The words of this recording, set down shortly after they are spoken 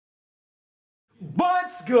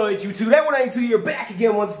What's good, YouTube? That 192, you're back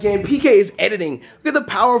again once again. PK is editing. Look at the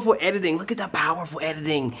powerful editing. Look at the powerful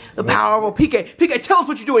editing. The powerful PK. PK, tell us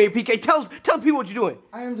what you're doing here, PK. Tell people what you're doing.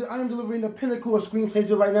 I am delivering the pinnacle of screen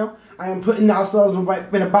placement right now. I am putting ourselves in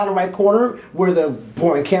the bottom right corner where the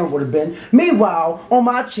boring camera would have been. Meanwhile, on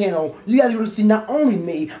my channel, you guys are going to see not only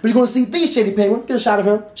me, but you're going to see the ShadyPenguinn. Get a shot of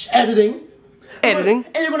him. Editing.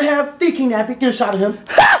 And you're going to have the King Nappy. Get a shot of him.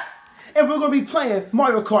 And we're going to be playing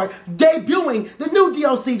Mario Kart, debuting the new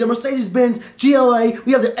DLC, the Mercedes-Benz GLA.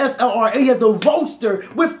 We have the SLR, and you have the Roadster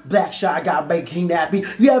with Black Shy Guy by King Nappy.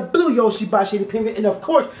 You have Blue Yoshi by ShadyPenguinn, and of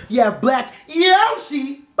course, you have Black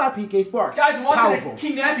Yoshi by PKSparkxx. Guys, I'm watching a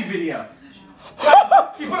King Nappy video.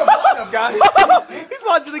 He put a vlog up, guys. He's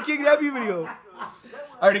watching the King Nappy video.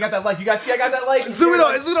 I already got that like. You guys see I got that like? Zoom in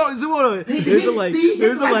on it. There's a like.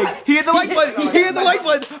 There's a like. He hit the like button. He hit the like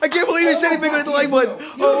button. I can't believe it's ShadyPenguinn hit the like button.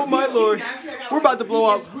 Oh my lord. We're about to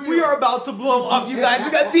blow up. We are about to blow up, you guys.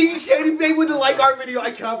 We got the ShadyPenguinn to like our video.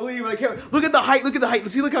 I cannot believe it. I can't. Look at the height. Look at the height.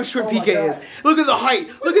 See, look how short PK is. Look at the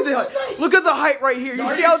height. Look at the height. Look at the height right here. You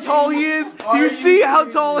see how tall he is? Do you see how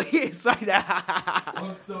tall he is right now?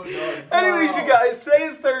 I'm so done. Anyways, you guys, today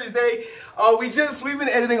is Thursday. We've been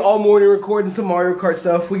editing all morning, recording some Mario Kart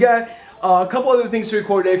stuff. We got a couple other things to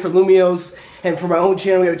record today for Lumios and for my own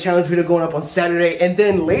channel. We got a challenge video going up on Saturday, and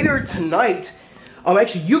then later tonight,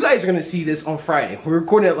 actually you guys are gonna see this on Friday. We're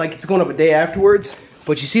recording it like it's going up a day afterwards,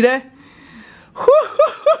 but you see that?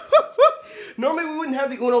 Normally we wouldn't have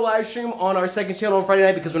the Uno live stream on our second channel on Friday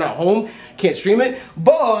night because we're not home, can't stream it.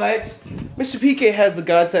 But Mr. PK has the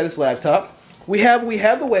God status laptop. We have the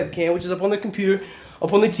webcam, which is up on the computer.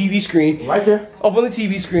 Up on the TV screen. Right there. Up on the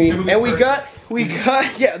TV screen. And we got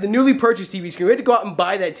the newly purchased TV screen. We had to go out and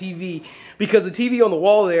buy that TV because the TV on the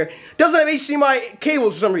wall there doesn't have HDMI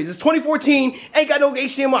cables for some reason. It's 2014, ain't got no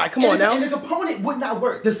HDMI. Come on now. And the component would not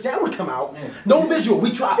work. The sound would come out. No visual.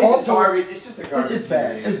 We tried It's all just garbage. It's just a garbage. It's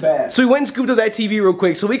bad. It's bad. So we went and scooped up that TV real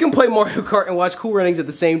quick so we can play Mario Kart and watch Cool Runnings at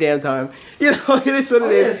the same damn time. You know, it is what it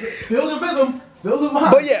is. Feel the rhythm. Feel the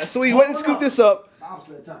vibe. But yeah, so we went and scooped this up.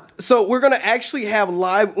 So we're gonna actually have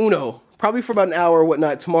live Uno, probably for about an hour or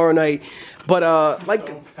whatnot tomorrow night. But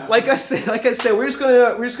like I said, we're just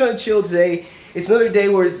gonna chill today. It's another day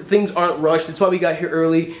where things aren't rushed. That's why we got here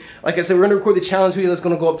early. Like I said, we're gonna record the challenge video that's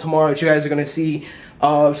gonna go up tomorrow. That you guys are gonna see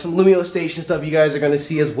some Lumio Station stuff. You guys are gonna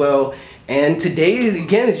see as well. And today is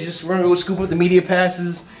just we're gonna go scoop up the media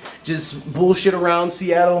passes, just bullshit around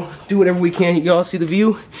Seattle, do whatever we can. Y'all see the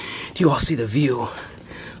view? Do you all see the view?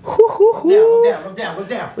 Look down.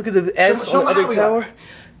 Look at the S on the other tower.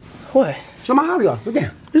 What? Show my hobby on. Look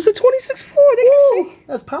down. This is a 26.4. They can see.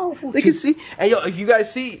 That's powerful. They can see. And yo, if you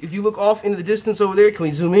guys see, if you look off into the distance over there, can we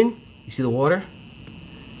zoom in? You see the water?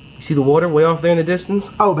 You see the water way off there in the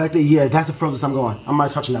distance? Oh, back there. Yeah, that's the furthest I'm going. I'm not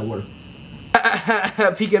touching that water.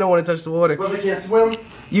 PK don't want to touch the water. Well, they can't swim.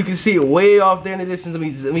 You can see it way off there in the distance.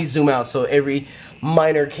 Let me zoom out so every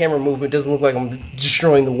minor camera movement doesn't look like I'm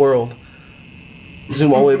destroying the world.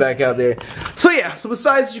 Zoom all the way back out there. So yeah, so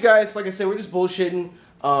besides you guys, like I said, we're just bullshitting.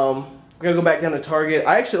 We're gonna go back down to Target.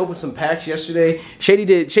 I actually opened some packs yesterday.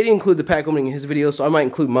 Shady included the pack opening in his video, so I might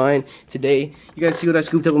include mine today. You guys see what I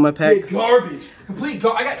scooped up in my pack? It's garbage. Complete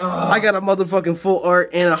garbage. I got a motherfucking full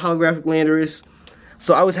art and a holographic Landorus.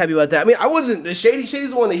 So I was happy about that. I mean, I wasn't the Shady's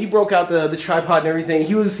the one that he broke out the tripod and everything.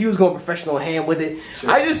 He was going professional hand with it. Sure.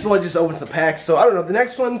 I just want to open some packs. So I don't know. The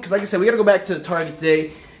next one, because like I said, we gotta go back to Target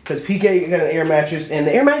today. Because PK got an air mattress, and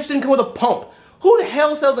the air mattress didn't come with a pump. Who the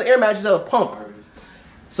hell sells an air mattress without a pump?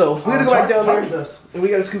 So we gotta go back down there, and we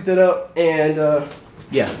gotta scoop that up, and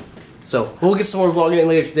yeah. So we'll get some more vlogging in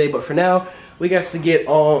later today, but for now, we got to get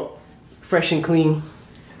all fresh and clean.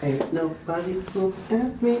 Ain't nobody look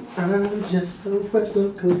at me, I'm just so fresh, so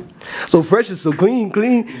clean. So fresh and so clean.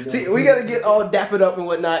 See, we gotta get all dappered up and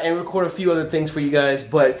whatnot, and record a few other things for you guys,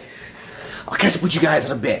 but I'll catch up with you guys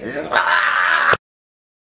in a bit.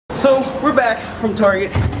 So, we're back from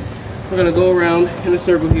Target. We're gonna go around in a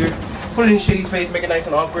circle here. Put it in Shady's face, make it nice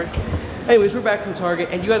and awkward. Anyways, we're back from Target,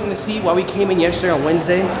 and you guys are gonna see why we came in yesterday on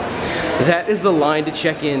Wednesday. That is the line to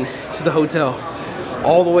check in to the hotel.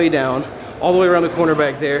 All the way down, all the way around the corner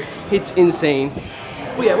back there. It's insane.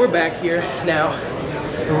 Well, yeah, we're back here now.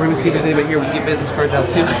 And we're gonna see if there's anybody here we can get business cards out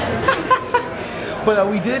too. But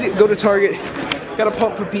we did go to Target, got a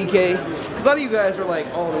pump for PK. Because a lot of you guys were like,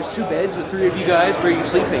 oh, there's 2 beds with 3 of you guys. Where are you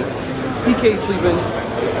sleeping? PK's sleeping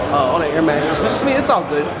on an air mattress, which I mean, it's all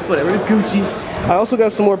good. It's whatever. It's Gucci. I also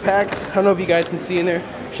got some more packs. I don't know if you guys can see in there.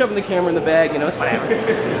 Shoving the camera in the bag, you know, it's whatever.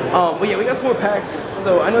 But yeah, we got some more packs.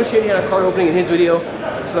 So I know Shady had a card opening in his video.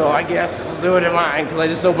 So I guess let's do it in mine. Because I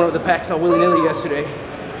just opened up the packs all willy-nilly yesterday.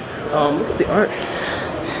 Look at the art.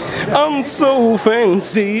 I'm so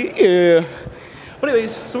fancy, yeah. But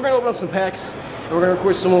anyways, so we're gonna open up some packs, and we're gonna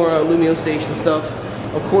record some more Lumio station stuff.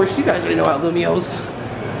 Of course, you guys already know about Lumios.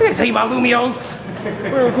 I gotta tell you about Lumios.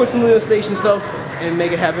 We're gonna record some Lumio station stuff and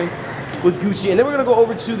make it happen with Gucci, and then we're gonna go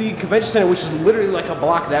over to the convention center, which is literally like a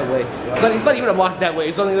block that way. It's not even a block that way.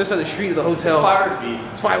 It's on the other side of the street of the hotel. 500 feet.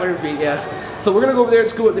 It's 500 feet, yeah. So we're gonna go over there and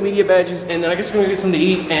school with the media badges, and then I guess we're gonna get something to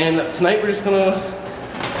eat. And tonight we're just gonna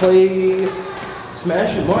play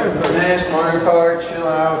Smash and Mario Kart. Smash, Mario Kart, chill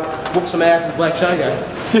out. Whoop some ass as Black Shy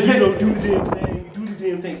Guy. You know, do the damn thing. Do the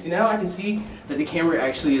damn thing. See, now I can see that the camera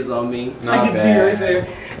actually is on me. Not I can bad. see right there.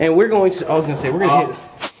 And we're going to. I was gonna say we're gonna hit.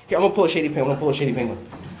 Here, I'm gonna pull a Shady Penguinn. I'm gonna pull a Shady Penguinn.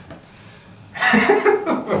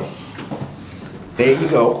 There you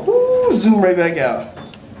go. Woo, zoom right back out.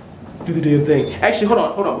 Do the damn thing. Actually,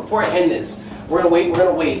 hold on. Before I end this, we're gonna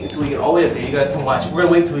wait until we get all the way up there. You guys can watch it. We're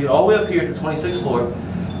gonna wait until we get all the way up here to the 26th floor.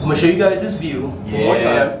 I'm gonna show you guys this view one more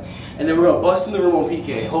time, and then we're gonna bust in the room on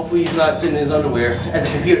PK. Hopefully he's not sitting in his underwear at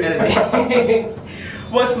the computer editing.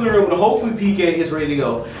 Bust in the room, and hopefully PK is ready to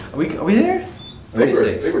go. Are we there? I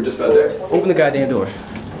think we're just about there. Open the goddamn door.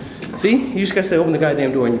 See? You just gotta say open the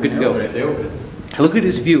goddamn door and you're good to go. They open it. Look at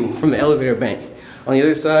this view from the elevator bank. On the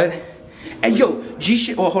other side. And yo, G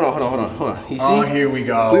shit. Oh, hold on. You see? Oh, here we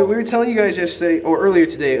go. We were telling you guys yesterday, or earlier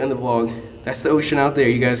today on the vlog, that's the ocean out there.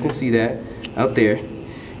 You guys can see that out there.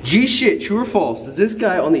 G shit, true or false? Does this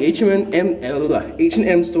guy on the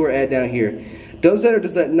H&M store ad down here, does that or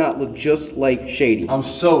does that not look just like Shady? I'm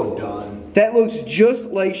so done. That looks just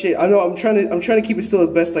like Shady. I know. I'm trying to keep it still as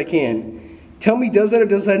best I can. Tell me, does that or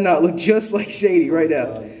does that not look just like Shady right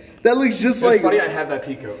now? That looks just like. It's funny I have that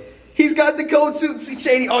Pico. He's got the coat suit. See,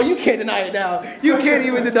 Shady. Oh, you can't deny it now. You can't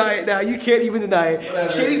even deny it now. You can't even deny it.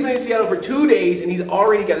 Whatever. Shady's been in Seattle for 2 days and he's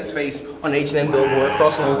already got his face on H&M billboard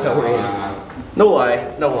across the hotel we're in. No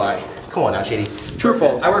lie. Come on now, Shady. True or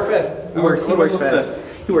false? I work fast. He works fast.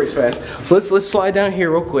 He works fast. So let's slide down here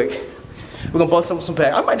real quick. We're gonna bust up some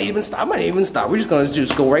packs. I might not even stop. We're just gonna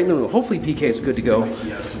go right in the room. Hopefully PK is good to go.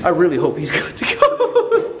 I really hope he's good to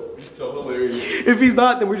go. It's so hilarious. If he's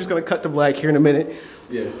not, then we're just gonna cut to black here in a minute.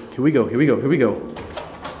 Yeah. Here we go.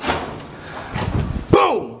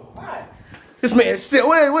 Boom! This man is still,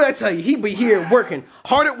 what did I tell you? He be here working,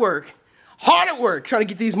 hard at work, trying to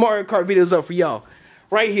get these Mario Kart videos up for y'all.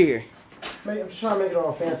 Right here. I'm just trying to make it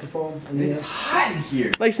all fancy for him. It's hot in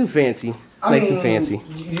here. Nice and fancy.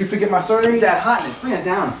 You forget my surname? That hotness. Bring it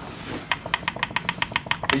down.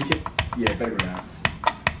 Yeah, better go down.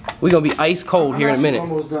 We're gonna be ice cold here in a minute.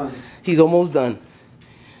 Almost done. He's almost done.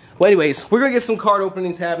 Well, anyways, we're gonna get some card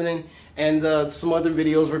openings happening and some other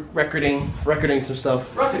videos. We're recording some stuff.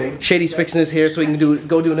 Shady's fixing his hair so he can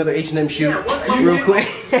go do another H&M shoot real quick.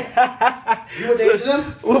 You went to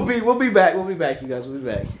H&M? We'll be back, you guys. We'll be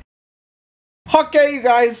back. Okay, you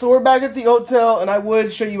guys, so we're back at the hotel, and I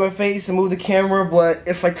would show you my face and move the camera, but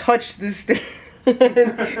if I touch this thing,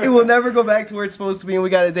 it will never go back to where it's supposed to be, and we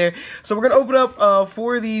got it there. So we're going to open up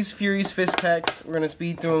 4 of these Furious Fist packs. We're going to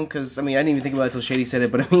speed through them, because, I mean, I didn't even think about it until Shady said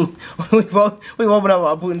it, but I mean, we've opened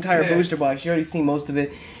up an entire booster box. You already seen most of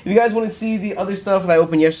it. If you guys want to see the other stuff that I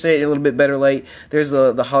opened yesterday, a little bit better light, there's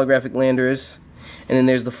the holographic Landers, and then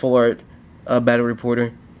there's the full art Battle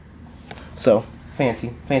Reporter. So,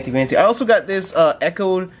 fancy. I also got this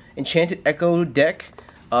Enchanted Echo deck,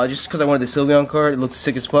 just because I wanted the Sylveon card. It looks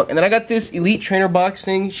sick as fuck. And then I got this Elite Trainer box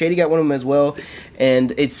thing. Shady got one of them as well.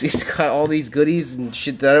 And it's got all these goodies and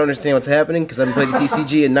shit that I don't understand what's happening because I haven't played the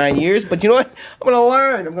TCG in 9 years. But you know what? I'm going to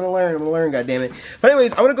learn. I'm going to learn, goddammit. But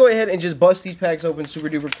anyways, I'm going to go ahead and just bust these packs open super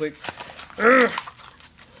duper quick.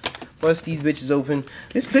 Bust these bitches open.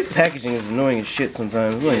 This packaging is annoying as shit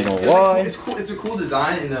sometimes. I'm not even gonna lie. It's cool. It's a cool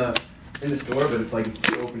design in the store, but it's like it's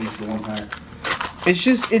 2 openings for 1 pack. It's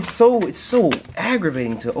just it's so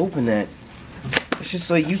aggravating to open that. It's just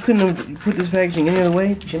like you couldn't have put this packaging any other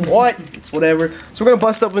way. What? It's whatever. So we're gonna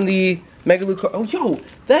bust open the Mega Lucario. Oh yo,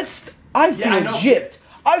 I feel gypped.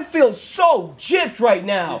 I feel so gypped right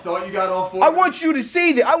now. You thought you got all 4? I want you to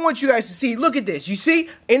see that. I want you guys to see. Look at this. You see,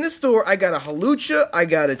 in the store, I got a Halucha, I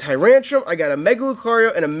got a Tyrantrum, I got a Mega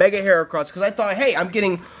Lucario, and a Mega Heracross. Because I thought, hey, I'm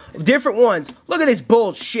getting different ones. Look at this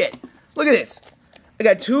bullshit. Look at this. I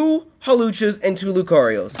got 2 Haluchas and 2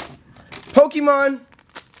 Lucarios. Pokemon,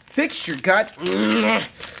 fix your gut.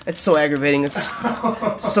 That's so aggravating. That's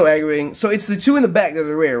so aggravating. So it's the 2 in the back that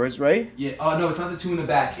are rare, right? Yeah. No, it's not the 2 in the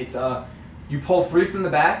back. It's you pull 3 from the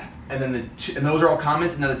back, and then and those are all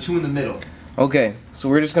commons, and now the 2 in the middle. Okay, so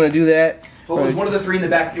we're just gonna do that. Well, it was one of the 3 in the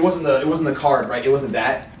back. It wasn't the card, right? It wasn't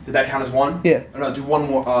that. Did that count as 1? Yeah. Oh, no, do 1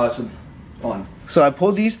 more. So 1. So I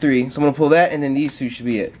pulled these 3. So I'm gonna pull that, and then these 2 should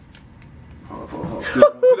be it. Hold. Do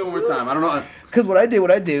that one more time. I don't know. Because what I did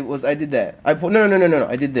was I did that. I put no.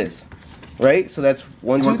 I did this, right? So that's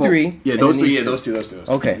 1, 2, 3. Yeah, those three. Yeah, those two.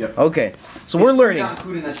 Okay. Yep. Okay. So we're learning. Not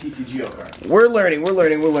including that TCGO card. We're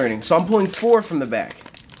learning. So I'm pulling 4 from the back.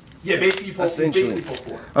 Yeah, basically you pull. Essentially. Basically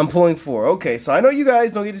pull 4. I'm pulling 4. Okay. So I know you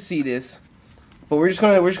guys don't get to see this, but we're just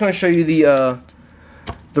gonna show you the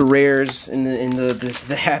rares and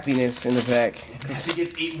the happiness in the pack. He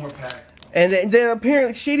gets 8 more packs. And then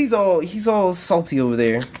apparently Shady's he's all salty over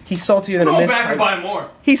there. He's saltier than a mist. Go back and buy more.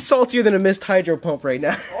 He's saltier than a mist hydro pump right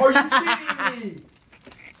now. Are you kidding me?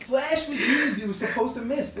 Flash was used. It was supposed to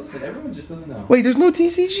miss. Listen, everyone just doesn't know. Wait, there's no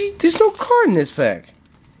TCG? There's no card in this pack.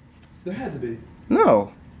 There had to be.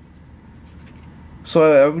 No.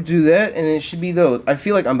 So I would do that, and then it should be those. I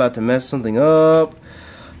feel like I'm about to mess something up.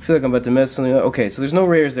 Okay, so there's no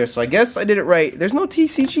rares there, so I guess I did it right. There's no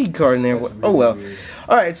TCG card in there. Really oh well. Weird.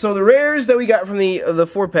 Alright, so the rares that we got from the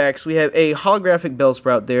 4 packs, we have a holographic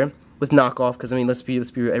Bellsprout there with knockoff, because I mean, let's be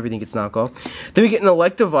real, everything gets knockoff. Then we get an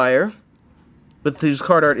Electivire, but whose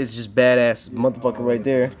card art is just badass motherfucker right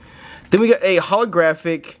there. Then we got a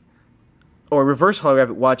holographic, or reverse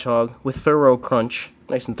holographic Watchog with Thorough Crunch.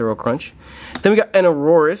 Nice and Thorough Crunch. Then we got an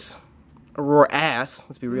Aurora Ass,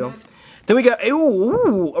 let's be real. Then we got a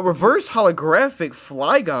reverse holographic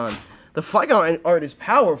Flygon. The Flygon art is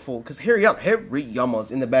powerful because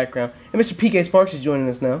Hariyama's in the background. And Mr. PKSparkxx is joining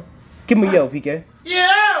us now. Give him a yo, PK.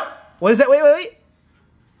 Yeah! What is that? Wait.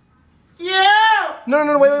 Yeah!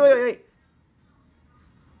 No, wait.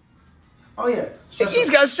 Oh, yeah.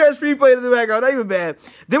 He's got stress free play in the background, not even bad.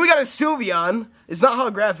 Then we got a Sylveon. It's not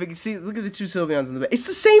holographic. See, look at the 2 Sylveons in the back. It's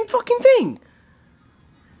the same fucking thing.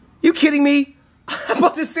 You kidding me? I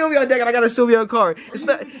bought the Sylveon deck and I got a Sylveon card. It's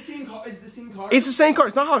not. The same card. Is it the same card? It's the same card.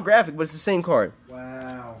 It's not holographic, but it's the same card.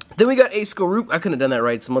 Wow. Then we got a Skorupi. I couldn't have done that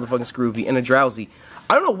right. It's a motherfucking Skorupi and a Drowsy.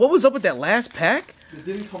 I don't know what was up with that last pack. It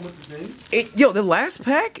didn't come with the thing. The last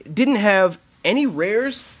pack didn't have any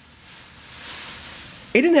rares.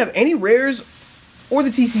 It didn't have any rares or the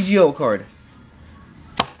TCGO card.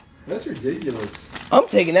 That's ridiculous. I'm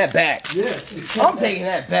taking that back. Yeah. I'm taking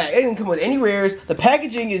that back. It didn't come with any rares. The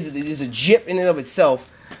packaging is a jip in and of itself.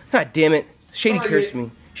 God damn it. Shady cursed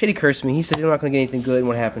me. Shady cursed me. He said, "You're not going to get anything good." And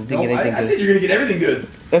what happened? Didn't get anything good. I said you're going to get everything good.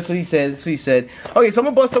 That's what he said. Okay, so I'm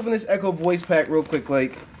going to bust open this Echo Voice pack real quick,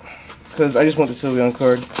 because I just want the Sylveon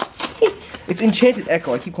card. It's Enchanted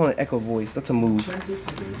Echo. I keep calling it Echo Voice. That's a move.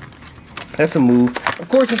 Of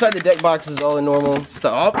course, inside the deck box is all the normal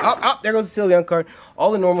stuff. There goes the Sylveon card.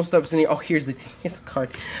 All the normal stuff's in here. Oh, here's the card.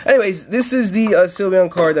 Anyways, this is the Sylveon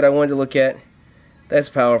card that I wanted to look at. That's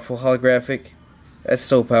powerful. Holographic. That's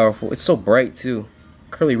so powerful. It's so bright, too.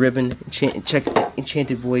 Curly ribbon.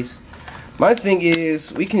 Enchanted Voice. My thing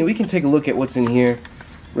is, we can take a look at what's in here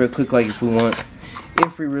real quick, if we want.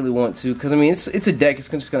 If we really want to. Because, I mean, it's a deck. It's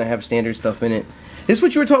just going to have standard stuff in it. This is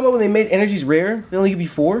what you were talking about when they made energies rare? They only give you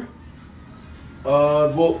 4?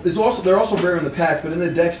 Well, they're also rare in the packs, but in the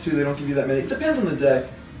decks too, they don't give you that many. It depends on the deck.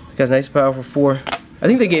 Got a nice powerful 4. I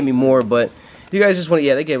think they gave me more, but if you guys just want to,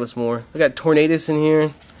 yeah, they gave us more. We got Tornadus in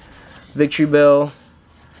here, Victory Bell.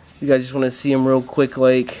 If you guys just want to see them real quick,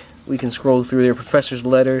 we can scroll through there. Professor's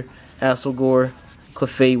Letter, Hasselgore,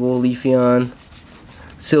 Clefable, Leafeon,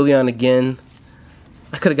 Sylveon again.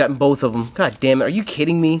 I could have gotten both of them. God damn it! Are you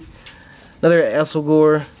kidding me? Another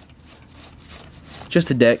Hasselgore. Just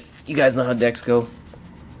a deck. You guys know how decks go.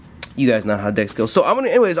 So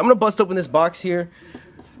anyways, I'm gonna bust open this box here,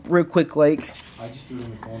 real quick. I just do it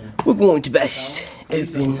in the corner. We're going to bust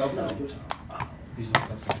open.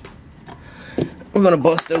 We're gonna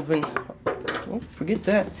bust open. Don't forget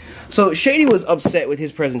that. So Shady was upset with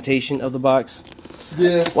his presentation of the box.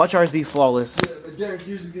 Yeah. Watch ours be flawless. Yeah, the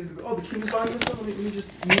king's buying this one. Let me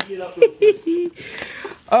just meet it up real quick.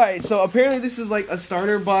 Alright, so apparently this is like a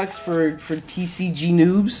starter box for TCG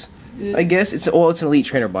noobs. Yeah. I guess it's an elite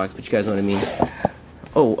trainer box, but you guys know what I mean.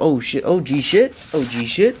 Oh shit, OG shit.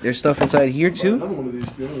 There's stuff inside here too. Another one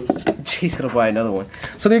of these. He's gonna buy another one.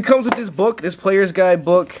 So there comes with this book, this player's guide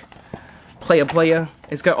book. Playa.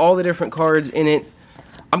 It's got all the different cards in it.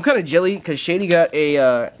 I'm kind of jelly because Shady got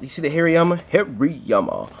a, you see the Hariyama?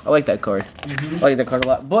 Hariyama. I like that card. I like that card a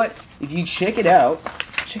lot. But if you check it out.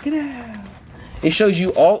 It shows you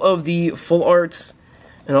all of the full arts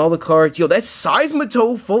and all the cards. Yo, that's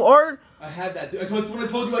Seismitoad full art? I had that. That's what I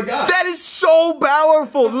told you I got. That is so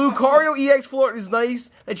powerful. The Lucario EX full art is nice.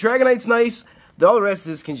 That Dragonite's nice. All the rest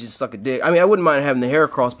of this can just suck a dick. I mean, I wouldn't mind having the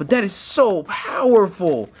Heracross, but that is so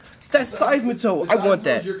powerful. That's Seismitoad. I want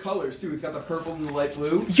that. Your colors too. It's got the purple and the light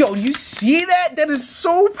blue. Yo, you see that? That is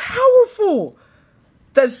so powerful.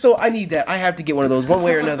 That's so. I need that. I have to get one of those, one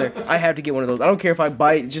way or another. I have to get one of those. I don't care if I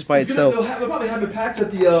buy it just by itself. They'll probably have the packs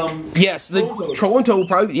at the Yes, the Troll and Toad will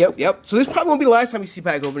probably. Yep. So this probably won't be the last time you see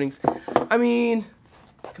pack openings. I mean,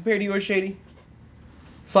 compared to yours, Shady,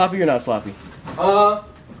 sloppy or not sloppy? No,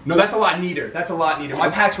 that's a lot neater. That's a lot neater. My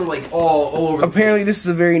packs were like all over. Apparently, this is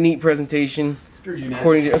a very neat presentation. Screw you,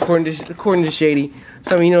 man. According to Shady.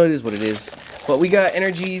 So I mean, you know, it is what it is. But we got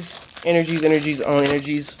energies on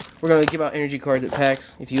energies. We're gonna give out energy cards at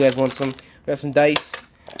PAX if you guys want some. We got some dice.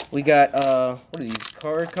 We got what are these?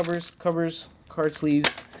 Card covers, card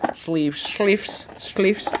sleeves.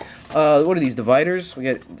 What are these? Dividers. We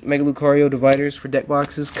got Mega Lucario dividers for deck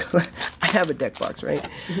boxes. I have a deck box, right?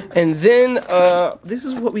 And then this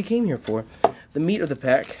is what we came here for. The meat of the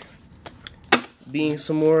pack being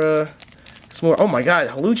some more. Oh my God,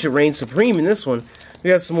 Halucha reigns supreme in this one. We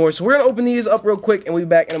got some more. So we're going to open these up real quick, and we'll be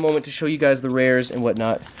back in a moment to show you guys the rares and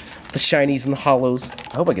whatnot. The shinies and the hollows.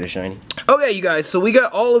 I hope I get a shiny. Okay, you guys, so we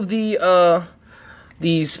got all of the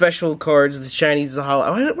special cards, the shinies, the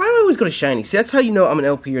hollow. Why do I always go to shiny? See, that's how you know I'm an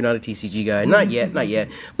LP or not a TCG guy. Not yet, not yet.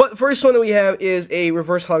 But the first one that we have is a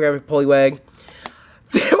reverse holographic Poliwag.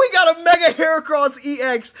 We got a Mega Heracross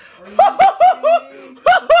EX.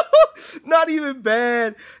 Not even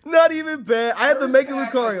bad. Not even bad. I have the Mega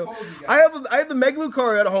Lucario. I have the Mega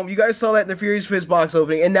Lucario at home. You guys saw that in the Furious Fizz box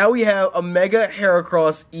opening. And now we have a Mega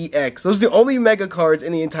Heracross EX. Those are the only Mega cards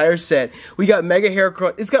in the entire set. We got Mega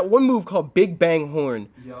Heracross. It's got one move called Big Bang Horn.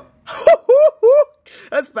 Yep.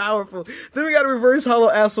 That's powerful. Then we got a reverse holo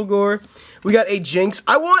Asselgore. We got a Jinx.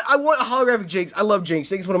 I want a holographic Jinx. I love Jinx.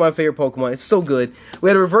 Jinx is one of my favorite Pokemon. It's so good. We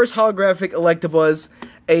had a reverse holographic Electabuzz,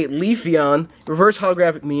 a Leafeon, reverse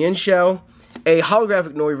holographic Mienshao, a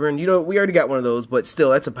holographic Noivern. You know, we already got one of those, but still,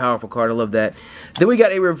 that's a powerful card. I love that. Then we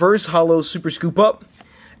got a reverse holo Super Scoop Up,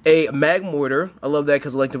 a Magmortar. I love that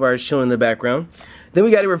because Electivire is chilling in the background. Then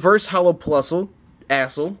we got a reverse holo Plusle,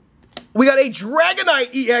 Assel. We got a Dragonite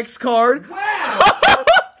EX card. Wow!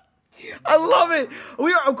 I love it.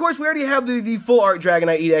 Of course, we already have the full art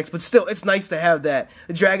Dragonite EX, but still, it's nice to have that.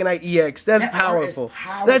 The Dragonite EX. That's powerful.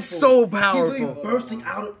 That's so powerful. He's really bursting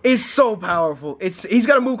out of. It's so powerful. He's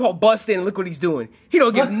got a move called Bust In, and look what he's doing. He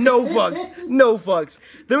don't give no fucks. No fucks.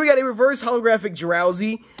 Then we got a reverse holographic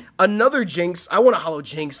Drowsy, another Jinx. I want a holo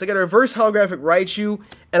Jinx. They got a reverse holographic Raichu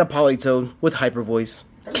and a Politoed with Hyper Voice.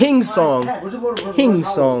 King Song. King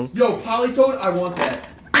Song. Yo, Politoed, I want that.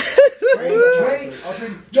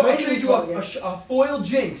 I'll trade you a foil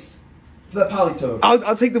Jinx for that Politoed.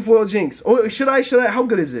 I'll take the foil Jinx. Oh, should I? How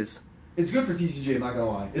good is this? It's good for TCG, I'm not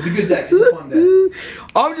gonna lie. It's a good deck. It's a fun deck.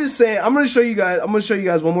 I'm just saying. I'm gonna show you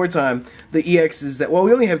guys one more time the EXs that. Well,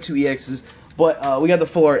 we only have 2 EXs, but we got the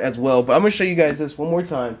full art as well. But I'm gonna show you guys this one more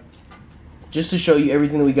time, just to show you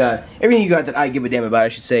everything that we got. Everything you got that I give a damn about, I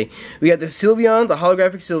should say. We got the Sylveon, the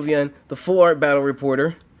holographic Sylveon, the full art Battle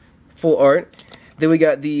Reporter, full art. Then we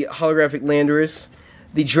got the holographic Landorus,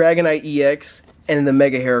 the Dragonite EX, and the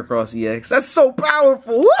Mega Heracross EX. That's so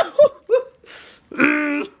powerful!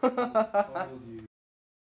 It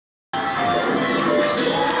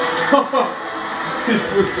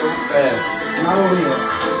was so fast. Not only that.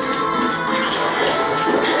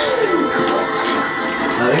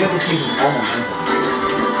 I think that this piece is all momentum.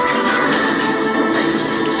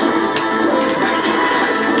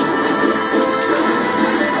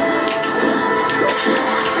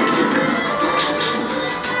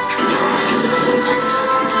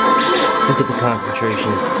 Look at the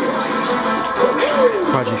concentration.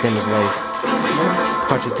 Project M is life.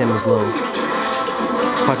 Project M is love.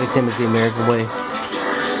 Project M is the American way.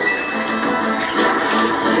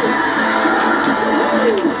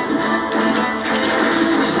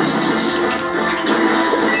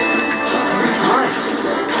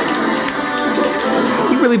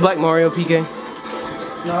 You really Black Mario, PK?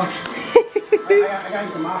 No. I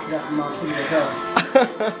got the mafia from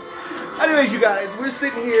City. Anyways, you guys, we're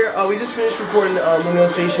sitting here. We just finished recording the Lumino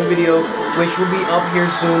Station video, which will be up here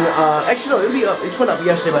soon. Actually, no, it'll be up. It's went up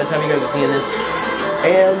yesterday by the time you guys are seeing this.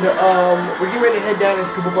 And we're getting ready to head down and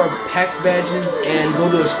scoop up our PAX badges and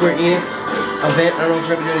go to a Square Enix event. I don't know if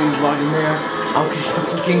we're ever doing any vlogging there. I'll put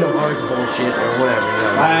some Kingdom Hearts bullshit or whatever. You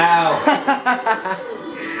know. Wow.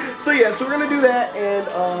 So yeah, so we're gonna do that, and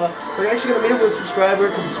we're actually gonna meet up with a subscriber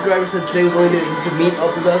because the subscriber said today was the only day he could meet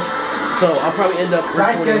up with us. So I'll probably end up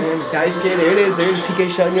recording him. Daisuke, there it is. There's PK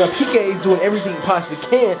shouting you out. PK is doing everything he possibly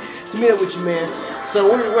can to meet up with you, man. So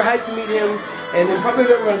we're hyped to meet him, and then probably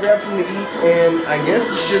we're gonna grab something to eat, and I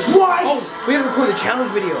guess it's just. What? Oh, we had to record the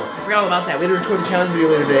challenge video. I forgot all about that. We had to record the challenge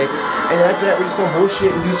video later today, and then after that we're just gonna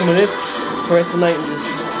bullshit and do some of this for the rest of the night and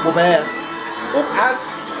just whoop ass. Whoop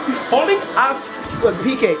ass. He's holding us. Look,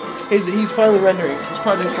 PK. He's finally rendering. His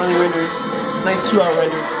project's finally rendered. Nice 2-hour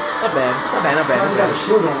render. Not bad. Not bad. Not bad. Not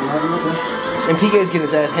bad. And PK's getting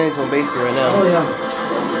his ass handed to him basically right now. Oh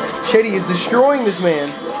yeah. Shady is destroying this man.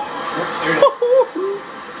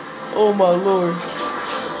 Oh my lord.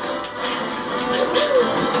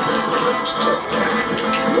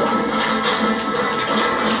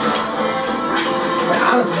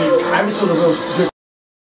 Honestly, I just saw the real good.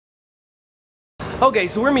 Okay,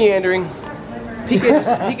 so we're meandering.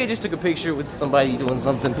 PK just took a picture with somebody doing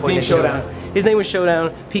something. His name's Showdown. His name was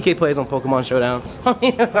Showdown. PK plays on Pokemon Showdowns.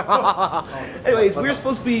 Anyways, we're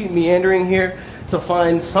supposed to be meandering here to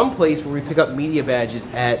find some place where we pick up media badges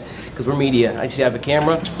at, because we're media. I see I have a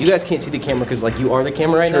camera. You guys can't see the camera because like you are the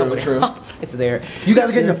camera right now, but it's there. You guys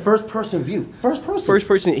are getting the first person view. First person. First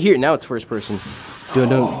person here. Now it's first person.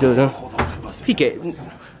 PK.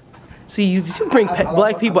 See, you bring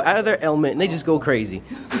black people out of their element and they just go crazy.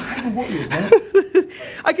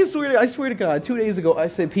 I swear to God, 2 days ago I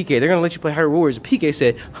said, PK, they're gonna let you play Hyrule Warriors. PK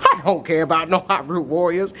said, I don't care about no Hyrule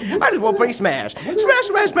Warriors. I just want to play Smash. Smash,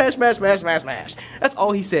 smash, smash, smash, smash, smash, smash. That's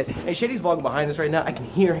all he said. And Shady's vlogging behind us right now. I can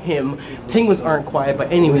hear him. Penguins aren't quiet by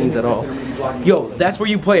any means at all. Yo, that's where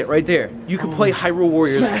you play it right there. You can play Hyrule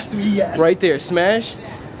Warriors. Smash 3DS. Right there. Smash.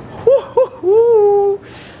 Woo-hoo-hoo.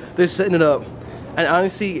 They're setting it up. And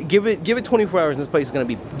honestly, give it 24 hours and this place is gonna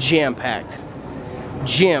be jam-packed.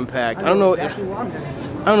 Jam-packed. I don't know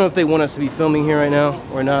if they want us to be filming here right now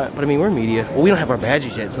or not, but I mean we're media. Well, we don't have our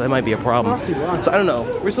badges yet, so that might be a problem. So I don't know.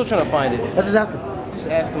 We're still trying to find it. Let's just ask him. Just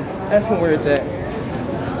ask him. Ask him where it's at.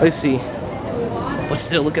 Let's see. But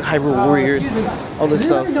still, look at Hyrule Warriors. All this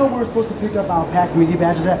stuff. Do you know where we're supposed to pick up our PAX media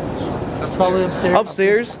badges at? Probably upstairs.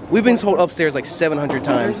 Upstairs? We've been told upstairs like 700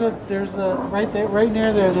 times. There's a right there, right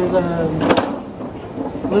near there. There's a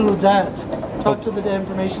little desk. Talk to the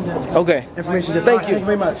information desk. Okay. Information desk. Thank you. Thank you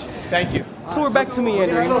very much. Thank you. So we're back to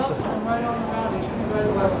meandering.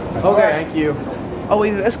 Okay. Thank you. Oh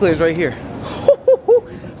wait, the escalator's right here.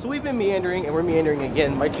 So we've been meandering and we're meandering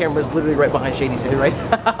again. My camera's literally right behind Shady's head right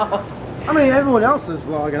now. I mean, everyone else is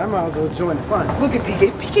vlogging. I might as well join the fun. Look at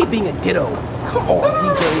PK. PK being a ditto. Come on,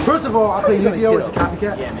 PK. First of all, I play Yu-Gi-Oh! It's a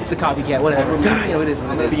copycat. Yeah, it's a copycat. Whatever. You know, it is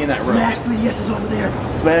what it is. Be in that room. Smash 3DS is over there.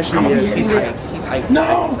 Smash 3DS. He's hyped. He's hyped.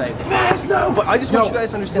 No! He's hyped. Smash, no! But I just want you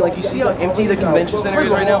guys to understand, like, you see how empty the convention center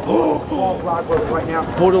is right now? Right now.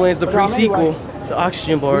 Borderlands, the pre-sequel, the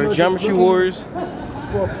Oxygen Bar, Geometry Wars,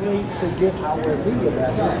 For a place to get our media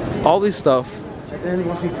badges. all this stuff. And then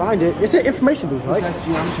once we find it, it's an information booth, right?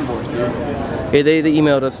 Yeah, they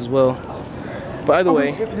emailed us as well. But either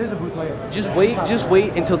way, just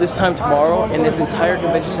wait until this time tomorrow, and this entire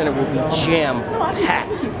convention center will be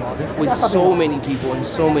jam-packed with so many people and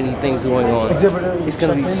so many things going on. It's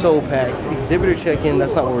gonna be so packed. Exhibitor check-in,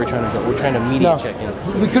 that's not where we're trying to go. We're trying to media check-in.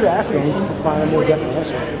 We could have asked them just to find a more definite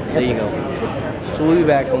answer. There you go. So we'll be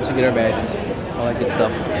back once we get our badges. All that good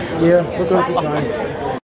stuff. Yeah, we're going to be trying.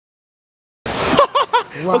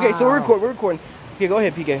 Wow. Okay, so we're recording. Yeah, go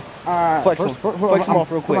ahead, PK. Flex them. Flex them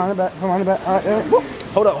off real quick. Come on the back.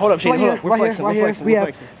 Hold up, Shady. Hold up. We're flexing. We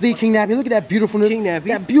have the King Nappy. Look at that beautifulness. King Nappy.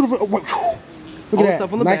 That beautiful. Look at that.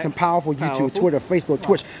 Stuff on the nice back. and powerful YouTube, Twitter, Facebook,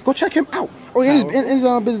 Twitch. Go check him out. Or in his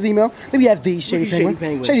business email. Then we have the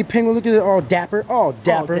ShadyPenguinn. ShadyPenguinn. Look at it, all dapper. All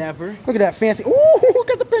dapper. Look at that fancy. Ooh,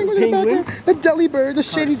 got the penguin in the back. The deli bird, the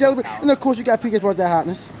shady deli bird. And of course you got PKSparkxx, that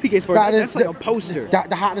hotness. PKSparkxx, that's like a poster.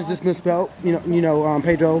 The hotness is misspelled. You know,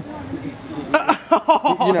 Pedro.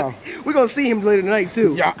 You know. We're gonna see him later tonight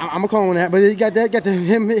too. Yeah, I'm gonna call him that. But you got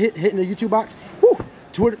him hitting the YouTube box. Woo!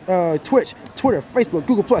 Twitter, Twitch, Twitter, Facebook,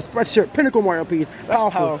 Google Plus, Spreadshirt, Pinnacle Mario Piece.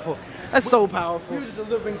 That's powerful. That's so powerful. You're just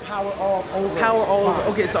delivering power all over. Power all over.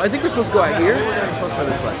 Okay, so I think we're supposed to go out here. We're supposed to go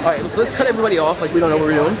this way. All right, so let's cut everybody off like we don't know what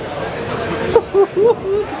we're doing.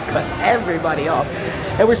 Just cut everybody off.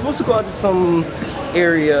 And we're supposed to go out to some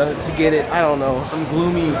area to get it. I don't know. Some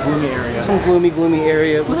gloomy area. Some gloomy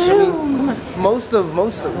area. Which I mean, most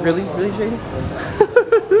really shady.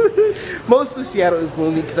 Most of Seattle is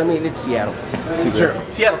gloomy because I mean it's Seattle. It's true.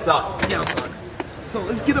 Seattle sucks. Seattle sucks. So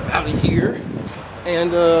let's get up out of here.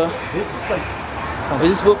 And This looks like is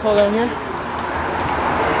this Will Call down here?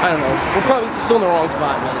 I don't know. We're probably still in the wrong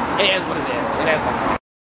spot, man. It is what it is. It is what it is.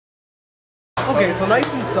 Okay, so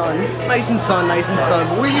nice and sun.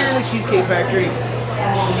 But we're here in the Cheesecake Factory.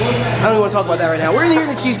 I don't even want to talk about that right now. We're here in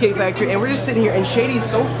the Cheesecake Factory, and we're just sitting here, and Shady is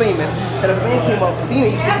so famous that a fan came up. Athena,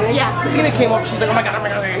 you see me? Yeah. Athena came up, she's like, oh my god,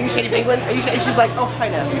 are you ShadyPenguinn? She's like, oh, hi,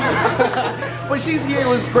 Nappy. But she's here, it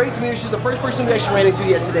was great to meet her. She's the first person we actually ran into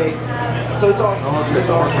yet today. So it's awesome. It's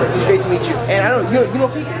awesome. It was great to meet you. And I don't know, you know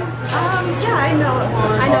PK? Yeah, I know him.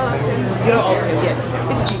 You know, okay, yeah.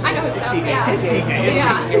 It's PK. I know his stuff, yeah. It's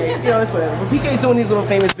PK. You know, it's whatever. But PK's doing his little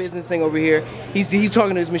famous business thing over here. He's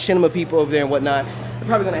talking to his machinima people over there and whatnot. They're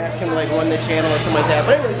probably gonna ask him to like run the channel or something like that.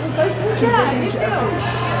 But anyway, it was nice meeting you. Yeah, you too.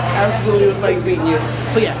 Absolutely, it was nice meeting you.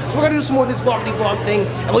 So yeah, so we're gonna do some more of this vlog thing,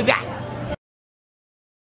 and we'll be back.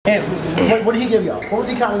 And what did he give y'all? What was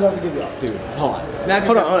he kind enough to give y'all? Dude, hold on.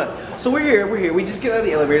 Hold on. So we're here. We just get out of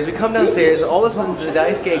the elevators. We come downstairs. All of a sudden, the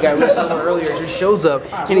Dice Gay guy we were talking about earlier just shows up,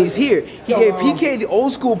 and he's here. He gave PK the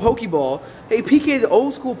old school Pokeball. Hey, PK the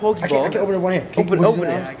old school Pokeball. I can open it one hand. Open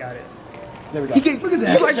it. I got it. There we go. He gave, look at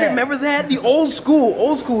that. You guys remember that? The old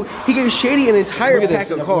school. He gave Shady an entire pack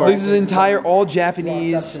of cards. This is an entire all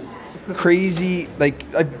Japanese, crazy, like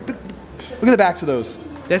look at the backs of those.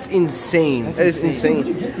 That's insane. That is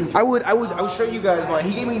insane. I would show you guys mine.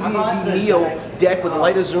 He gave me the Neo deck with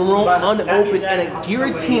light Azumarill, unopened, and a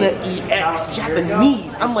Giratina EX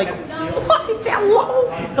Japanese. I'm like, what?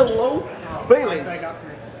 Hello? But anyways. I got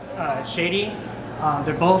for Shady.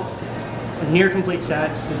 They're both near complete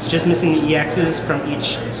sets. It's just missing the EXs from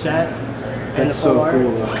each set. That's so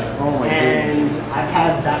cool. Oh my goodness. And I've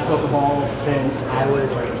had that Pokeball since I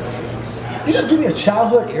was like 6. You just give me a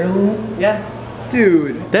childhood heirloom? Yeah.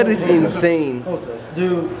 Dude, that is insane. Hold this.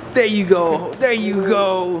 Dude. There you go. That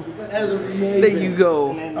is amazing. There you go.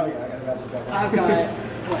 Oh yeah, I got this back. I've got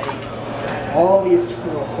like all these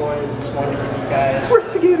little toys. I just wanted to give you guys. Where's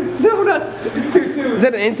the game? No, not. It's too soon. Is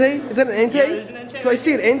that an Entei? Is that an Entei? Yeah, there's an Entei. Do I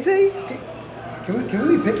see an Entei? Can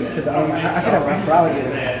we be picky? Because I said that for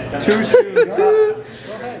alligator. Too soon.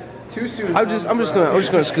 Too soon. I'm just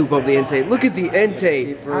gonna scoop up the Entei. Look at the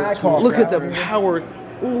Entei. Look at the power.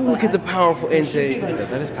 Look at the powerful Entei.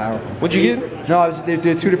 That is powerful. What'd you get? No, they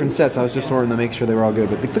did 2 different sets. I was just sorting to make sure they were all good.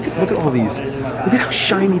 But look at all these. Look at how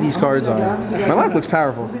shiny these cards are. My life looks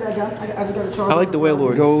powerful. I like the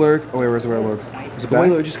Wailord. Golurk. Oh wait, where's the Wailord? Is it The back?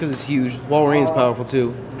 Wailord just because it's huge. Walreine's powerful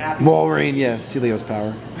too. Walrein, yes. Celio's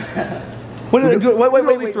power. Wait, Look at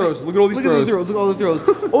all these throws. Look at all these throws. Look at all the throws.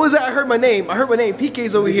 What was that? I heard my name.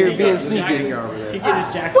 PK's over here being sneaky.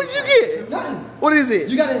 What did you get? Nothing. What is it?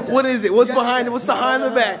 You got it. What is it? What's behind it? What's behind the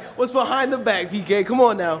back? What's behind the back, PK? Come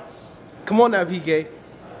on now, PK.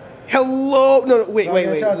 Hello. No, wait. Why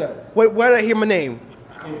did I hear my name?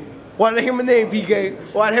 Why did I hear my name, PK?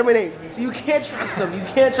 Why did I hear my name? See, you can't trust him. You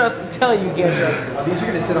can't trust him. I'm telling you, you can't trust him. These are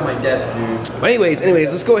gonna sit on my desk, dude. But anyways,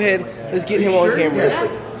 let's go ahead. Let's get him on camera.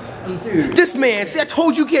 Dude. This man, see, I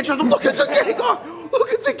told you can't trust him. Look at the Gengar.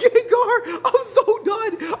 Look at the Gengar. I'm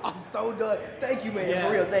so done. Thank you, man. Yeah.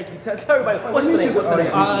 For real, thank you. Tell everybody, what's the name?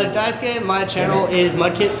 Daisuke, my channel is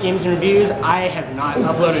Mudkit Games and Reviews. I have not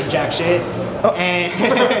uploaded jack shit. And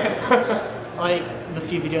like the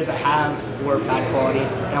few videos I have were bad quality.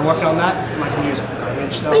 And I'm working on that. My computer's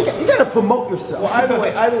garbage though. You gotta promote yourself. Well, either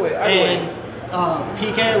way. And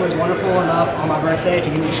PK was wonderful enough on my birthday to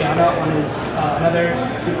give me a shout out on his another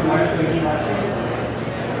Super Mario 3D platform.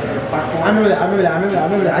 I remember that.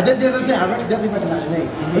 I definitely recognize your name.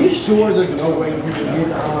 Are you sure there's no way you can get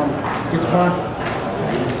the car?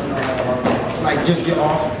 Like just get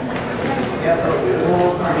off?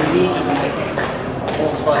 Maybe just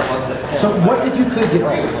So what if you could get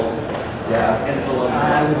off?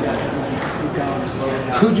 I would go slow.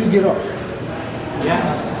 Could you get off?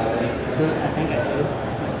 Yeah. I think I did.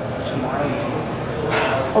 Tomorrow.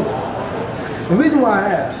 Okay. The reason why I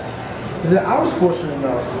asked is that I was fortunate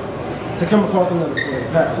enough to come across another free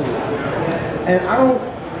pass. And I don't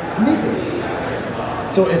need this.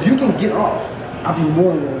 So if you can get off, I'll be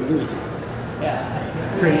more than willing to give it to you.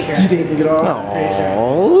 Yeah. Pretty sure. You think you can get off?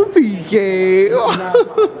 Oh, PK.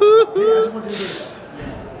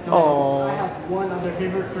 So I have one other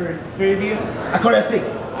favor for the 3 of you. I call that speak. I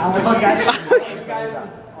want you guys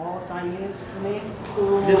all sign these for me.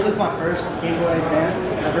 This was my first Game Boy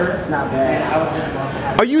Advance ever. Not bad. And I would just love to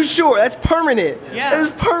have it. Are you sure? That's permanent. Yeah. That is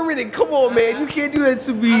permanent. Come on, man. You can't do that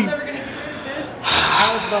to me. I'm never gonna do this.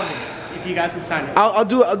 I would love it if you guys would sign it. I'll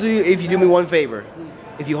do you if you do me one favor.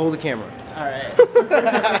 If you hold the camera. Alright.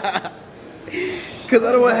 Because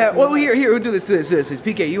I don't want to have. Well, here, we'll do this.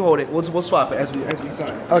 PK, you hold it. We'll swap it as we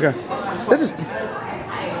sign. Okay. This is.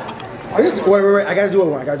 Wait. I gotta do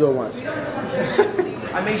it once.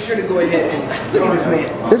 I make sure to go ahead and look at this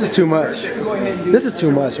man. This is too much. Go ahead and do This is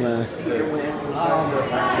too much, man.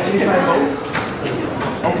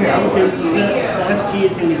 Okay. This key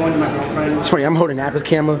is gonna be going to my girlfriend. It's funny. I'm holding Nappy's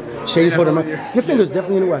camera. Shady's holding my. Your finger's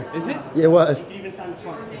definitely in the way. Is it? Yeah, it was. You even signed the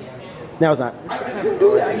front. Now it's not. I can't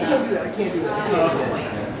do that. Is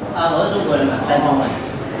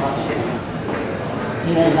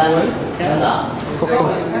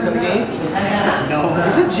that a game? No.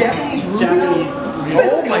 Is it Japanese It's Ruby? Japanese.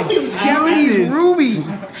 Oh my God, Japanese Ruby!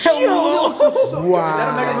 Hello! Wow. Is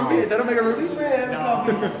that a Mega Ruby? Is that a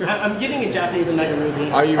Mega Ruby? I'm getting a Japanese Omega Ruby.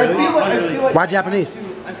 Are you really? I feel like Why Japanese?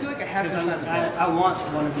 I feel like I have to sign the back. I want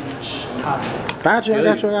one of each copy. Gotcha, I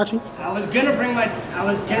got you. I was gonna bring my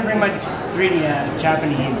 3DS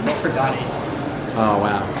Japanese, but I forgot it. Oh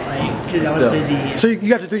wow. Like, because I was busy. So you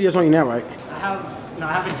got your 3DS on you now, right? I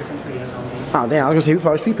have a different 3DS on me. Oh damn, I was gonna say we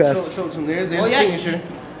probably street passed. Show it to him. There's the signature.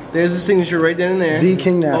 There's the signature right then and there. The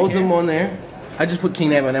King Nappy. Both of them on there. I just put King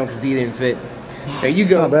Nappy on that one because D didn't fit. There you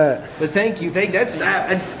go. Not bad. But thank you. That's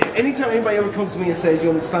anytime anybody ever comes to me and says you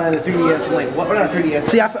want to sign a 3DS, I'm like, what? Or not 3DS.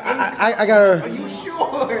 See, I gotta. Are you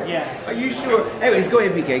sure? Yeah. Are you sure? Anyways, go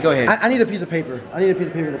ahead, PK. Go ahead. I need a piece of paper. I need a piece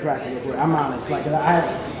of paper to practice with. I'm honest. Like I have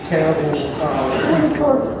terrible.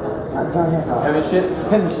 Penmanship.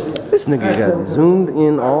 This nigga got zoomed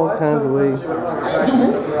in all kinds of ways.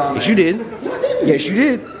 Yes, you did. Yes, you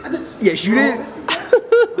did. Yes, you did.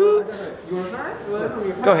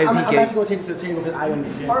 Go ahead, I'm PK. actually gonna take this to the table because I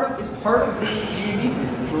understand. It's part of the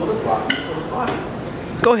uniqueness. It's a little sloppy. It's a little sloppy.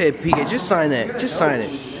 Go ahead, PK. Just sign that. Just sign it.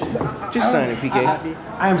 Just sign it, PK.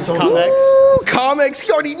 I am so Ooh, Comics.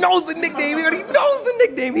 He already knows the nickname. He already knows the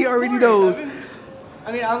nickname. He already knows.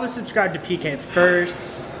 I mean, I was subscribed to PK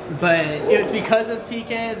first, but it was because of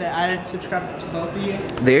PK that I had subscribed to both of you.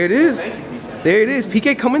 There it is. There it is.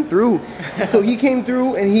 PK coming through. So he came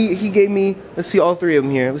through and he gave me. Let's see all three of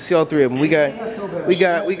them here. Let's see all three of them. We got. It's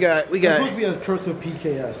supposed to be a curse of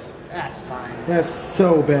PKS. That's fine. That's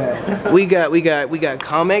so bad. We got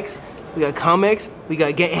comics. We got comics. We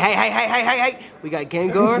got hey. We got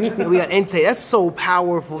Gengar. And we got Entei. That's so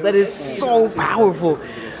powerful. That is so powerful.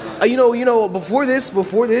 You know. Before this,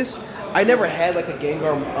 I never had like a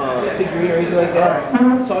Gengar figurine or anything like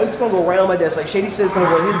that. So I'm just gonna go right on my desk. Like Shady said, it's gonna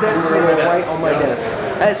go on his desk. It's gonna go right on my desk.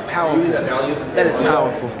 That is powerful. That is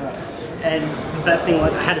powerful. And the best thing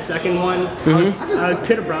was I had a second one. I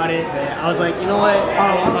could have brought it, but I was like, you know what?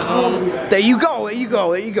 On my own. There you go.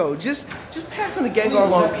 Just passing the Gengar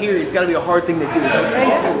along. Period. It's got to be a hard thing to do. So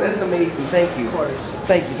thank you. That is amazing. Thank you.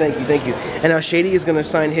 Thank you. And now Shady is gonna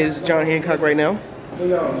sign his John Hancock right now.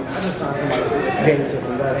 Yo, I just signed somebody's game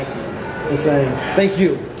system. That's insane. Thank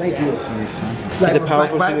you. Like, the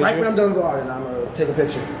powerful signature. Right when I'm done guarding, I'm gonna take a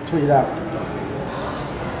picture, tweet it out.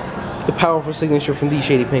 The powerful signature from the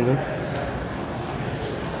ShadyPenguinn.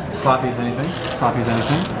 Sloppy as anything.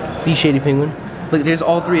 The ShadyPenguinn. Look, there's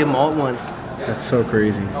all three of them all at once. That's so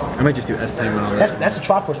crazy. I might just do S-Penguinn on this. That's a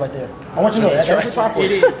Triforce right there. I want you to know that's a Triforce.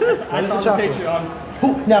 It is. I saw the picture on.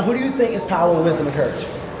 Who do you think is power, wisdom, and courage?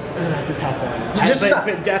 That's a tough one.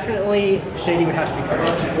 But definitely Shady would have to be courage.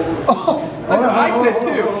 That's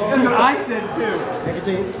what I said too. And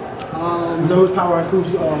continue. So who's power and who's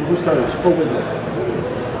courage? Or wisdom?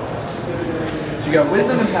 So you got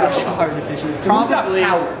wisdom and power. Such a hard decision. Who's got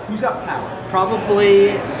power? Who's got power? Probably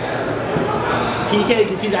PK,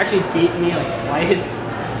 because he's actually beat me like twice. You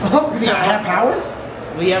think I have power?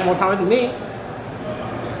 Well, you have more power than me.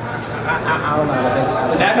 I don't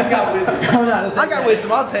know. So Nappy's got wisdom. I got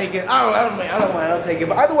wisdom. I'll take it. I don't mind. I'll take it.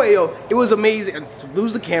 But either way, yo, it was amazing.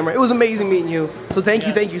 Lose the camera. It was amazing meeting you. So thank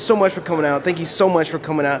you so much for coming out. Thank you so much for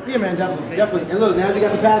coming out. Yeah, man, definitely. And look, now that you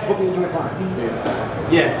got the pass, hope you enjoy Prime.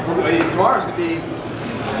 Yeah. Tomorrow's gonna be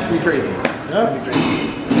crazy. Yeah.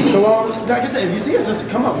 So, like I said, if you see us, just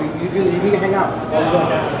come up. We can hang out.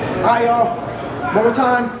 All right, y'all. One more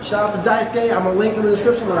time, shout out to Dice Day. I'm gonna link in the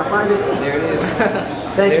description when I find it. There it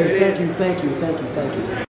is. Thank you.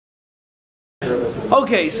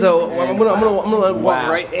 Okay, so I'm gonna walk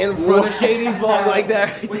right in front of Shady's vlog like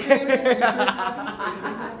that.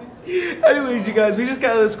 Anyways, you guys, we just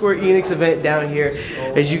got the Square Enix event down here.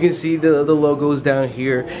 As you can see, the logo's down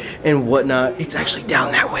here and whatnot. It's actually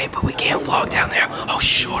down that way, but we can't vlog down there. Oh,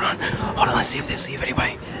 hold on. Let's see if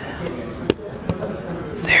anybody.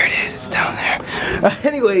 There it is, it's down there.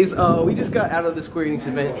 Anyways, we just got out of the Square Enix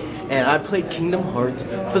event and I played Kingdom Hearts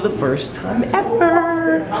for the first time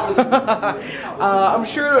ever. I'm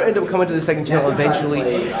sure it'll end up coming to the second channel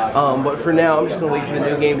eventually, but for now I'm just gonna wait for the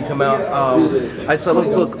new game to come out. I saw,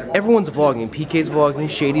 look, everyone's vlogging. PK's vlogging,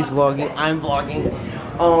 Shady's vlogging, I'm vlogging.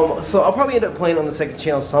 So I'll probably end up playing on the second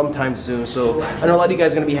channel sometime soon. So I know a lot of you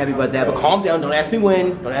guys are gonna be happy about that, but calm down, don't ask me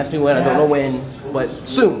when. I don't know when, but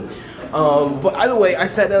soon. But either way, I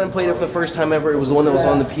sat down and played it for the first time ever. It was the one that was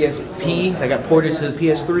on the PSP that got ported to the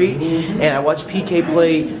PS3, and I watched PK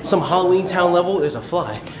play some Halloween Town level. There's a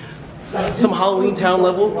fly. Some Halloween Town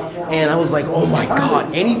level, and I was like, oh my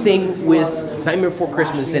god, anything with Nightmare Before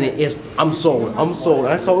Christmas in it is, I'm sold. And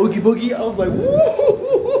I saw Oogie Boogie, I was like,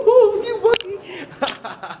 woo, Oogie Boogie.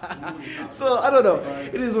 So I don't know.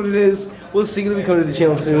 It is what it is. We'll see. It'll be coming to the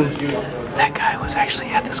channel soon. That guy was actually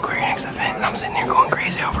at the Square Enix event, and I'm sitting here going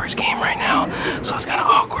crazy over his game right now. so it's kind of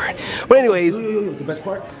awkward. But anyways, the best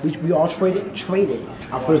part, we all traded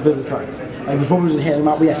our first business cards. Like before we just handed them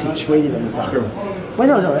out, we actually traded them. Wait,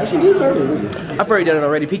 no, actually did already. I've already done it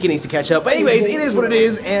already. PK needs to catch up. But anyways, it is what it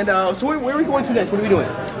is. And so where are we going to next? What are we doing?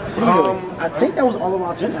 I think that was all of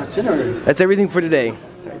our itinerary. That's everything for today.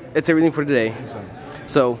 That's everything for today.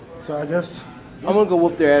 So I guess I'm gonna go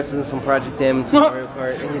whoop their asses in some Project M and some Mario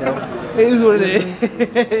Kart. And, you know, it is what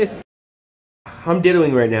it is. I'm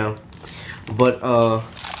dittoing right now, but I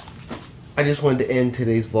just wanted to end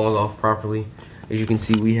today's vlog off properly. As you can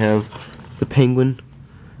see, we have the penguin.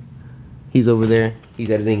 He's over there. He's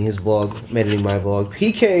editing his vlog. I'm editing my vlog.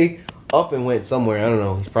 PK up and went somewhere. I don't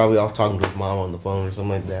know. He's probably off talking to his mom on the phone or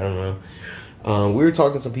something like that. I don't know. We were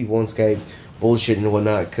talking to some people on Skype, bullshitting and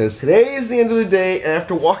whatnot, because today is the end of the day, and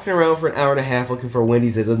after walking around for an hour and a half looking for a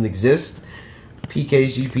Wendy's that doesn't exist,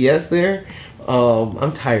 PK's GPS there,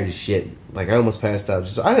 I'm tired as shit. Like, I almost passed out.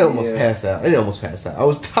 I didn't almost pass out. I didn't almost pass out. I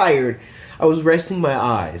was tired. I was resting my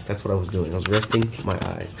eyes. That's what I was doing. I was resting my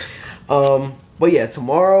eyes. But yeah,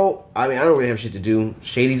 tomorrow, I mean, I don't really have shit to do.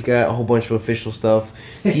 Shady's got a whole bunch of official stuff.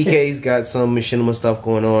 PK's got some machinima stuff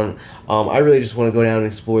going on. I really just want to go down and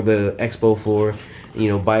explore the expo floor. You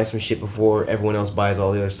know, buy some shit before everyone else buys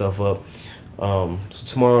all the other stuff up. So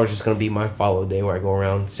tomorrow is just going to be my follow day where I go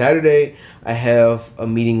around. Saturday, I have a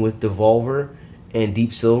meeting with Devolver and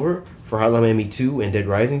Deep Silver for Hotline Miami 2 and Dead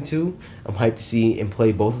Rising 2. I'm hyped to see and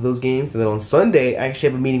play both of those games. And then on Sunday, I actually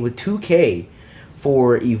have a meeting with 2K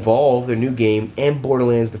for Evolve, their new game, and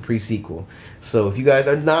Borderlands, the pre-sequel. So if you guys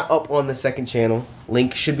are not up on the second channel,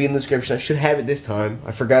 link should be in the description. I should have it this time.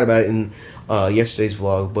 I forgot about it in yesterday's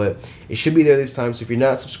vlog, but it should be there this time. So if you're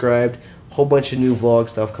not subscribed, a whole bunch of new vlog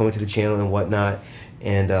stuff coming to the channel and whatnot.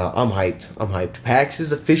 And I'm hyped. I'm hyped. PAX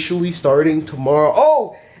is officially starting tomorrow.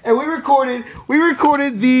 Oh! And we recorded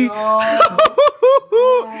the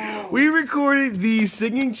we recorded the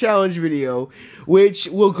singing challenge video, which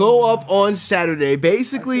will go up on Saturday.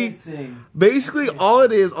 Basically all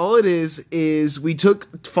it is we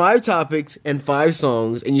took 5 topics and 5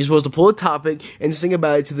 songs, and you're supposed to pull a topic and sing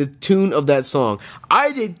about it to the tune of that song.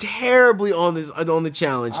 I did terribly on the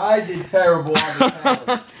challenge. I did terrible on the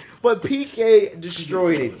challenge. But PK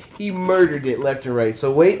destroyed it. He murdered it left and right.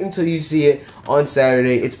 So wait until you see it on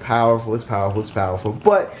Saturday. It's powerful. It's powerful. It's powerful.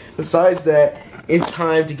 But besides that, it's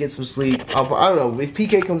time to get some sleep. I don't know. If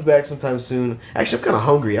PK comes back sometime soon. Actually, I'm kind of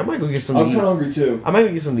hungry. I might go get something to eat. I'm kind of hungry too. I might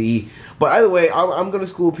go get something to eat. But either way, I'm going to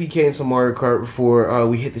school PK in some Mario Kart before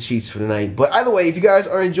we hit the sheets for the night. But either way, if you guys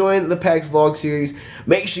are enjoying the PAX vlog series,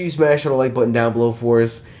 make sure you smash on the like button down below for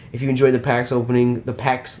us. If you enjoyed the PAX opening, the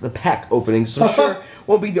pack openings, so I'm sure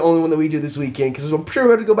won't be the only one that we do this weekend, because I'm sure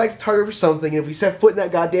we're going to go back to Target for something, and if we set foot in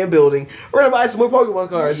that goddamn building, we're going to buy some more Pokemon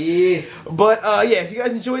cards. Yeah. But, yeah, if you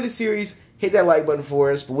guys enjoyed the series, hit that like button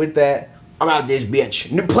for us. But with that, I'm out this bitch.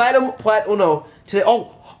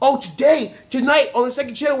 Tonight, on the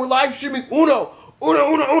second channel, we're live streaming Uno. I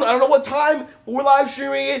don't know what time, but we're live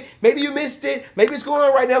streaming it. Maybe you missed it. Maybe it's going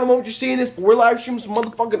on right now the moment you're seeing this, but we're live streaming some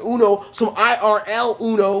motherfucking Uno, some IRL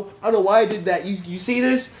Uno. I don't know why I did that. You see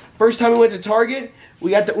this? First time we went to Target,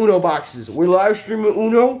 we got the Uno boxes. We're live streaming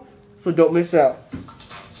Uno, so don't miss out.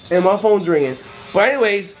 And my phone's ringing. But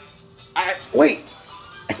anyways, wait,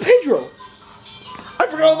 it's Pedro. I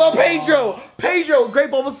forgot about Pedro. Pedro,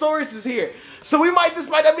 Great Bulbasaurus is here. So this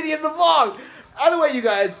might not be the end of the vlog. Either way, you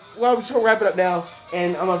guys, well, we're just going to wrap it up now,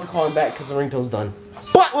 and I'm going to have to call him back because the ringtone's done.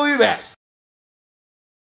 But we'll be back.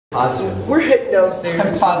 Positive. We're heading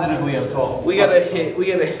downstairs. Positively, I'm told. We gotta hit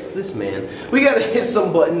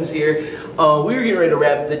some buttons here. We were getting ready to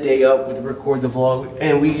wrap the day up with record the vlog,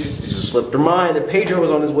 and we just slipped our mind that Pedro was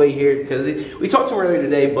on his way here, because we talked to him earlier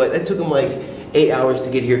today, but it took him like 8 hours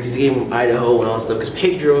to get here because he came from Idaho and all that stuff, because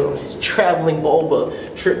Pedro, his traveling Bulba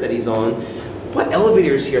trip that he's on. What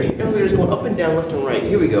elevator is here? Elevator's going up and down, left and right.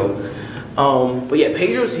 Here we go. But yeah,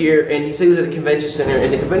 Pedro's here, and he said he was at the convention center,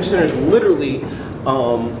 and the convention center is literally,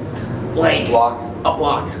 like a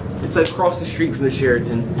block. It's like across the street from the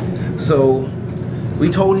Sheraton. So we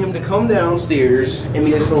told him to come downstairs and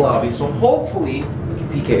meet us in the lobby. So hopefully,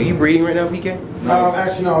 PK, are you breeding right now, PK?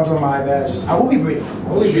 Actually, no, I'm doing my badges. I will be breeding.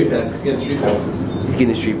 Street passes. He's getting street passes. He's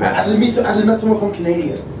getting street passes. I just met someone from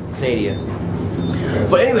Canada.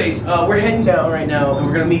 But anyways, we're heading down right now, and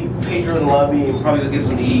we're gonna meet Pedro in the lobby and probably go get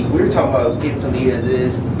something to eat. We were talking about getting something to eat as it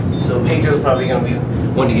is, so Pedro's probably gonna be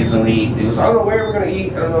wanting to get something to eat too. So I don't know where we're gonna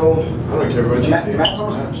eat. I don't care about cheesecake.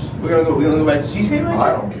 We're gonna go back to Cheesecake, right?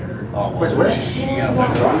 I don't care. Oh, wait, where? We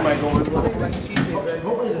might go back to Cheesecake.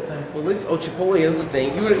 Chipotle is a thing. Well, Chipotle is the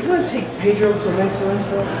thing. You wanna take Pedro to a Mexican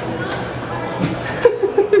restaurant?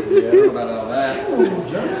 Yeah. about all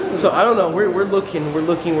that. So I don't know. We're looking.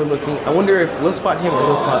 I wonder if we'll spot him or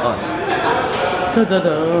he'll spot us.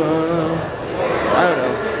 Da-da-da.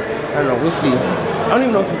 I don't know. We'll see. I don't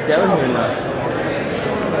even know if he's down here or not.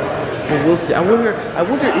 Well, we'll see. I wonder.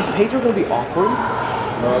 Is Pedro gonna be awkward?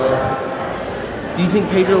 Do you think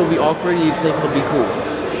Pedro will be awkward? Or do you think he'll be cool?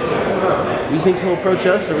 Do you think he'll approach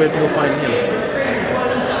us, or maybe we'll find him?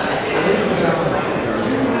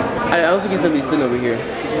 I don't think he's gonna be sitting over here.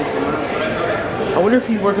 I wonder if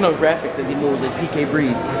he's working on graphics as he moves like PK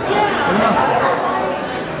breeds.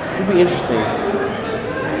 It'd be interesting.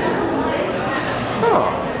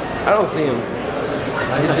 Oh, I don't see him.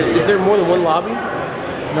 Is there more than one lobby?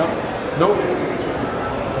 No. Nope.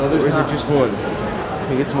 Or is it just one? Can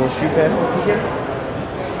we get some more street passes, PK?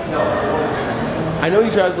 I know he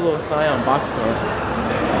drives a little Scion boxcar.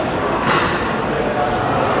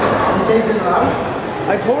 He says in the lobby?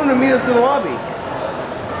 I told him to meet us in the lobby.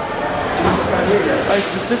 I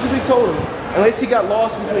specifically told him, unless he got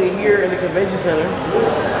lost between here and the convention center.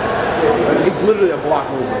 It's literally a block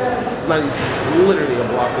over. It's literally a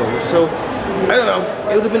block over. So, I don't know.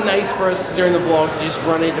 It would have been nice for us during the vlog to just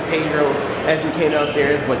run into Pedro as we came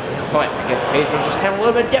downstairs, but I guess Pedro's just having a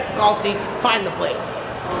little bit of difficulty finding the place.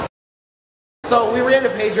 So we ran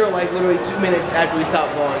into Pedro like literally 2 minutes after we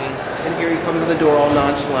stopped vlogging, and here he comes in the door all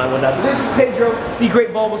nonchalant and whatnot. But this is Pedro, the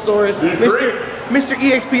great Bulbasaurus. Mr.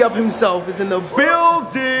 EXP up himself is in the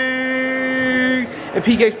building! And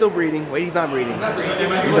PK's still breeding. Wait, he's not breeding. He's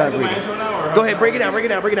not breeding. Go ahead, break it down.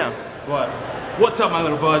 What? What's up, my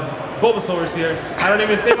little buds? Bulbasaurus here. I don't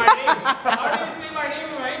even say my name. I don't even say my name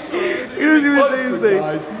in my intro. He doesn't even say his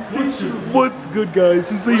name. What's good, guys?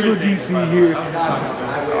 Sensational DC here.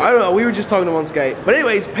 I don't know. We were just talking to him on Skype. But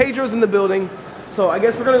anyways, Pedro's in the building. So I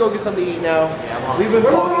guess we're gonna go get something to eat now. We've been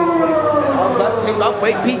talking 24/7.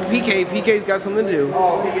 Wait, PK's got something to do.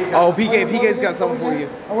 Oh, PK's got something for you.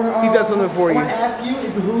 He's got something for you. I want to ask you,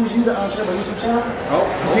 it behooves you to check my YouTube channel.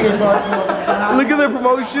 Look at the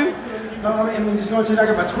promotion. No, I mean, just go check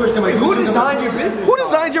out my Twitch. Who designed your business? Who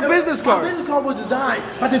designed your business card? My business card was designed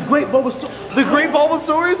by the great Bulbasaurus. The great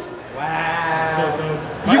Bulbasaurus? Wow.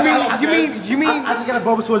 You mean? I just got a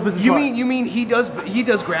Bulbasaurus business card. You mean he does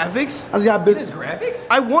graphics? I just got business Graphics?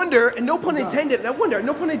 I wonder, and no pun intended,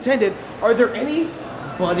 are there any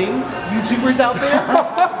budding YouTubers out there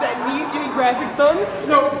that need getting graphics done?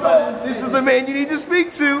 No, so this is the man you need to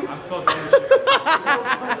speak to. I'm so done.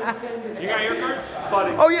 You got your cards?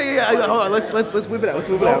 Oh yeah. Hold on, let's whip it out.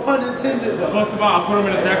 No pun intended though. Bust them out. I'll put them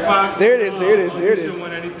in a deck box. There it is.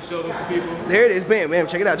 When I need to show them to people. There it is. Bam.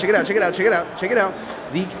 Check it out. The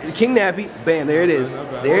King Nappy. Bam. There it is.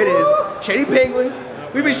 Shady Penguinn.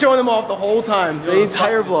 We've been showing them off the whole time, the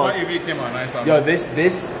entire vlog. Came out nice on Yo, this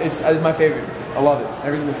is my favorite. I love it.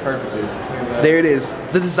 Everything looks perfect, dude. There it is.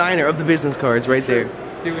 The designer of the business cards right there.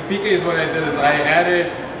 See, with PK's what I did is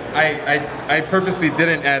I purposely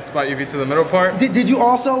didn't add spot UV to the middle part. Did you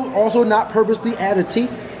also not purposely add a T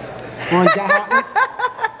on Got Hotness?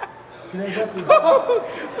 Because they definitely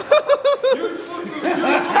You were supposed to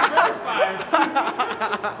verify.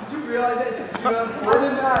 Did you realize that? I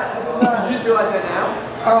did not. Did you just realize that now?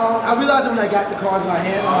 I realized it when I got the cards in my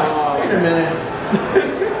hand. I'm like, wait a minute.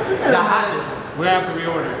 The hotness. We have to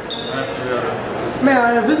reorder.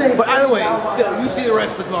 Man, if this ain't. But either way, still, you see the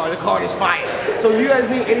rest of the card. The card is fire. So if you guys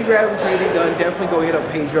need any graphics or anything done, definitely go hit up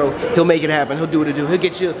Pedro. He'll make it happen. He'll do what to do. He'll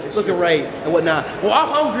get you looking right and whatnot. Well, I'm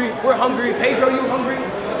hungry. We're hungry. Pedro, you hungry?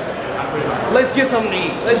 Let's get something to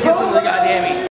eat. Let's get something to goddamn eat.